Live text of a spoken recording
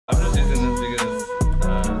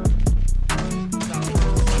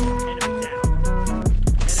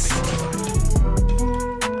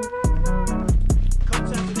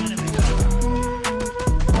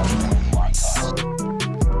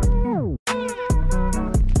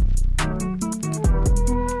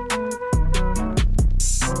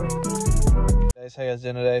How you guys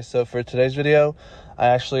doing today? So for today's video, I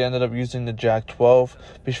actually ended up using the Jak-12.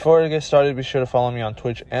 Before I get started, be sure to follow me on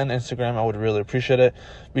Twitch and Instagram. I would really appreciate it.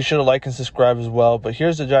 Be sure to like and subscribe as well. But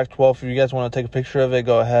here's the Jak-12. If you guys want to take a picture of it,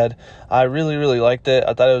 go ahead. I really liked it.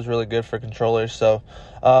 I thought it was really good for controllers. So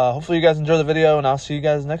hopefully you guys enjoy the video, and I'll see you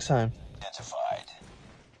guys next time. Identified.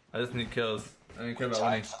 I just need kills. I don't care about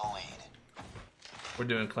winning. For the lead. We're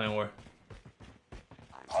doing clan war.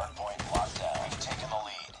 Hardpoint locked down. We've taken the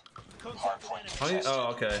lead. Hardpoint 20? contested. Oh,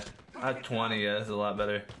 okay. I had 20. Yeah, that's a lot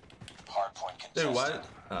better. Hardpoint contested. Dude, what?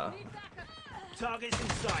 Oh. Target's in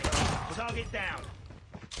sight. Target down.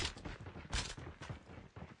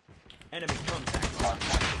 Enemy contact.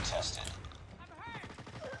 Hardpoint contested.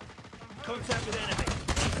 Contact with enemy.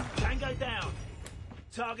 Tango down.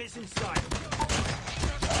 Target's in sight.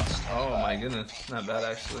 Oh my goodness. Not bad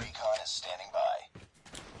actually. Recon is standing by.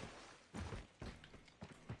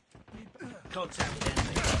 Contact with enemy.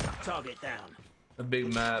 Target down. A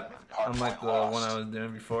big map, unlike the one I was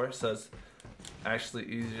doing before, so it's actually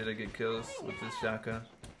easier to get kills with this shotgun.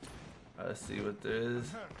 Let's see what there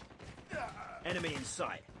is. Enemy in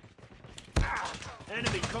sight.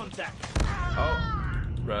 Enemy contact. Oh,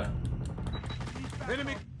 bruh.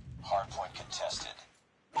 Enemy. Hardpoint contested.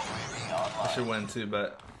 UAV I online. should win too,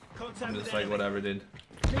 but Contact I'm with just like enemy. whatever, dude.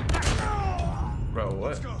 Bro,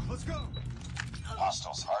 what? Let's go.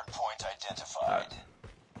 Hostiles hardpoint identified.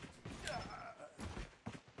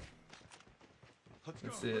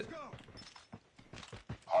 Let's see it.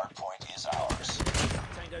 Hardpoint is ours.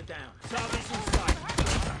 Tango down. Target's in sight.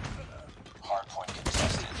 Hardpoint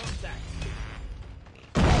contested. Contact.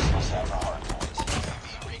 Hostiles have a hardpoint.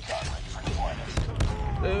 UAV recon ready for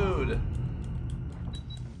deployment. Dude.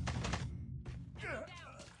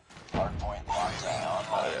 Hardpoint locked down.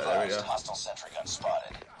 Online yeah, there we go. hostile sentry gun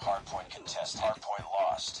spotted. Hardpoint contested. Hardpoint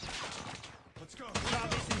lost. Let's go.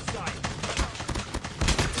 Target's in sight.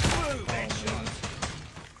 Boom. Headshot.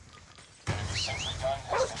 Sentry gun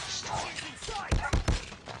has been destroyed.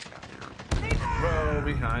 Bro,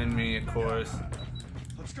 behind me, of course.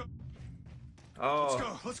 Let's go.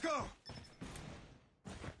 Oh. Let's go.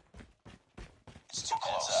 It's too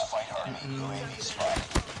close. Fight hard. UAV spotted.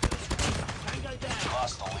 Tango down.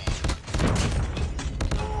 Lost the lead.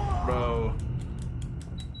 Bro.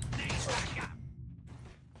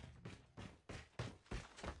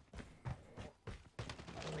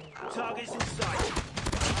 Target's in sight.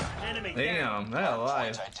 Enemy down. Damn, that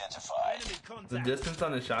alive. Hardpoint identified. Enemy The contact. distance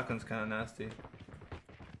on the shotgun's kind of nasty.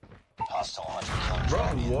 Hostile hunter Bro,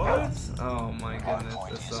 killer. what? Oh my goodness, Hardpoint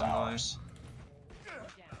that's is so annoying. ours.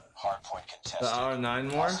 Hardpoint contested. The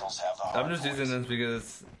R9 more? Hostiles have the I'm just hardpoint. using this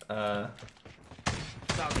because,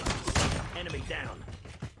 Target in sight. Enemy down.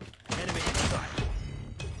 Enemy in sight.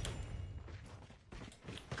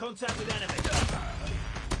 Contact with enemy.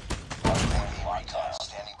 UAV recon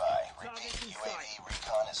standing by. Repeat, UAV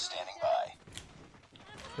recon is standing by.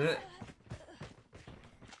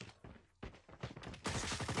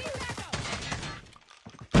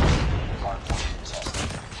 Hardpoint contested.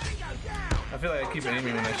 I feel like I keep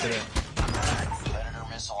aiming when I shouldn't. Predator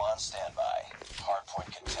missile on standby.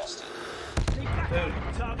 Hardpoint contested. Dude,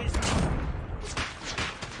 Target's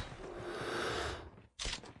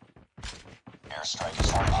Airstrike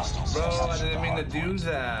is on hostiles. bro, I Capture didn't the mean to hardpoint. do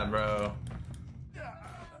that, bro.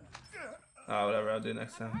 Oh, whatever, I'll do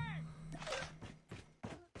next time.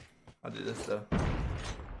 I'll do this though.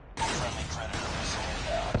 Friendly Predator missile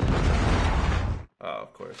inbound. Oh,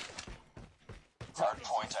 of course.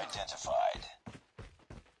 Hardpoint identified.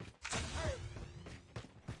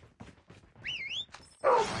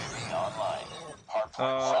 UAV online.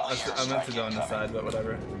 Hardpoint friendly I meant to airstrike go on the incoming. side, but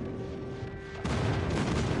whatever.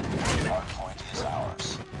 Hardpoint is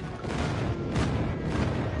ours.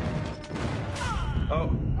 Oh,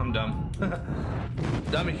 I'm dumb.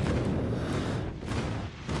 Dummy.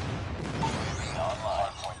 UAV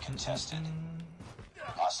online. Hardpoint contested.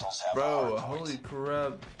 Hostiles have Bro, a hardpoint. holy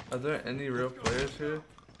crap. Are there any real players here?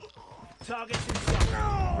 Target's in sight.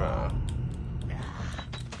 Bro.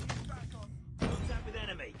 Contact with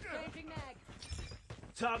enemy.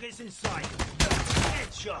 Target's in sight.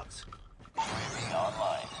 Headshot. UAV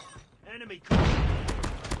online. Enemy contact.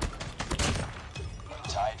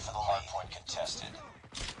 Tied for the hardpoint contested.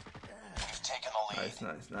 We've taken the lead.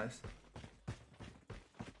 Nice.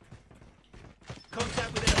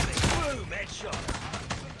 Contact with enemy. Boom. Headshot.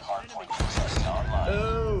 Hardpoint contested online.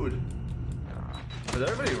 Dude! Is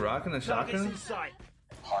everybody rocking the Target's in shotgun? sight.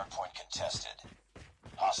 Hardpoint contested.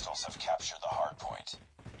 Hostiles have captured the hardpoint.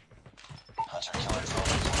 Hunter killer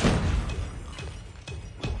drone.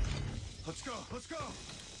 Let's go.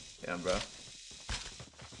 Damn, bro.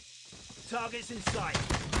 Target's in sight.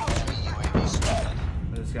 Enemy UAV spotted.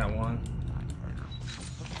 I just got one.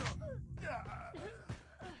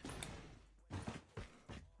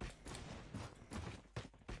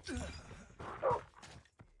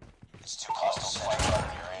 It's too close to fight on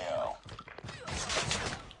your AO.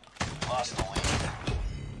 Lost the lead.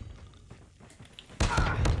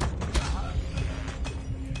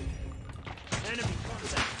 Enemy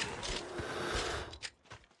contact.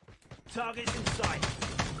 Targets in sight.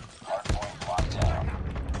 Hardpoint locked down.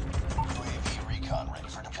 UAV recon ready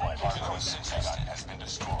for deployment. Hardpoint contested has been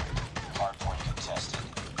destroyed. Hardpoint contested.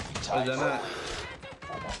 We tied that for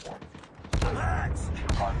the not? lead.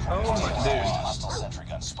 Hardpoint Oh my contested. dude. Hostile sentry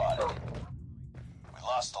gun spotted. We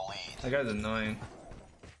lost the lead. That guy's annoying.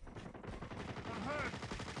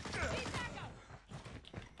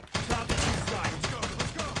 Targets in sight.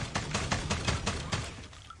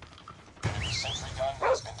 Enemy sentry gun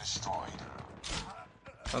has been destroyed.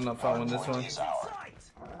 I don't know if I won this one. Is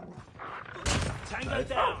ours. Tango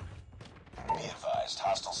down. Be advised,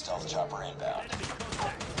 hostile stealth chopper inbound. Enemy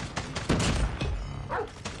contact.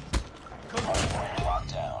 Hardpoint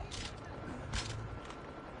locked down.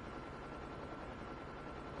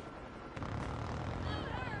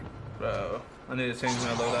 Bro, I need to change my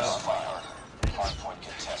loadout. Fired. Hardpoint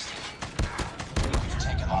contested. We've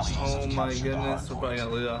taken the lead. Oh my goodness, we're probably gonna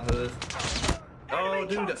lose off of this. Oh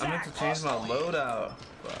dude, I meant to change my loadout.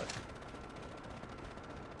 Fuck.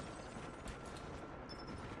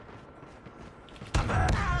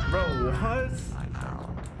 Bro, what?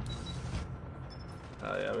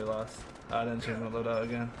 Oh yeah, we lost. I didn't change my loadout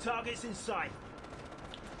again. Targets in sight.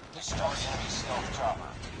 Destroy enemy stealth chopper.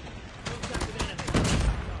 Contact with enemy.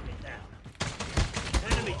 Target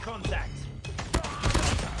down. Enemy contact.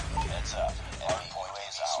 Heads up. Enemy point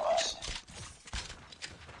is ours.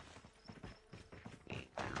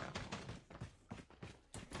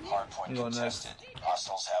 Hardpoint I'm going next. contested.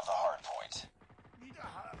 Hostiles have the hardpoint.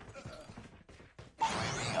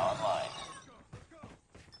 UAV online.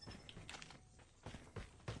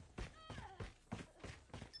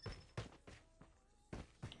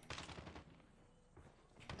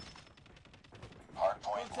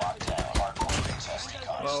 Hardpoint locked down. Hardpoint contested.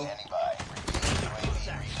 Recon Well. standing by. Repeat,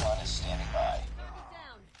 UAV recon is standing by.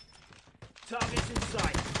 Targets in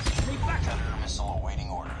sight. Need backup. Predator missile awaiting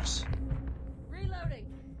orders. Reloading.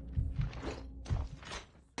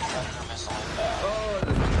 Predator missile inbound. Oh,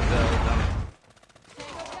 this is dumb.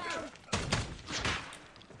 Tango down.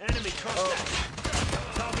 Enemy contact.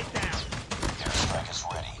 Target down. Airstrike is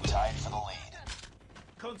ready. Tied for the lead.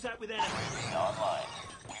 Contact with enemy. UAV online.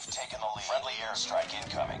 We've taken the lead. Friendly airstrike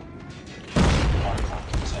incoming. Hardpoint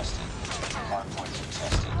contested. Hardpoint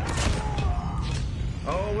contested.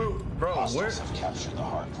 Oh, bro, Hostiles have captured the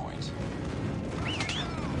hardpoint.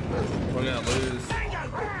 we're gonna lose.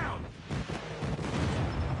 Tango down.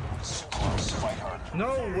 It's too close. Fight harder.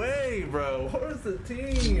 No way, bro. Where's the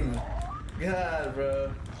team? God,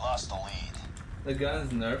 bro. We lost the lead. The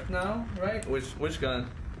gun's nerfed now, right? Which gun?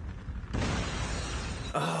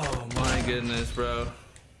 Oh my goodness, bro.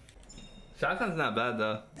 Shotgun's not bad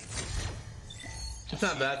though. It's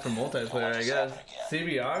not bad for multiplayer, I guess.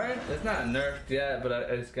 CBR? It's not nerfed yet, but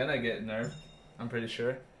it's gonna get nerfed. I'm pretty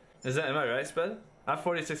sure. Am I right, Spud? I have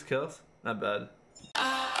 46 kills. Not bad.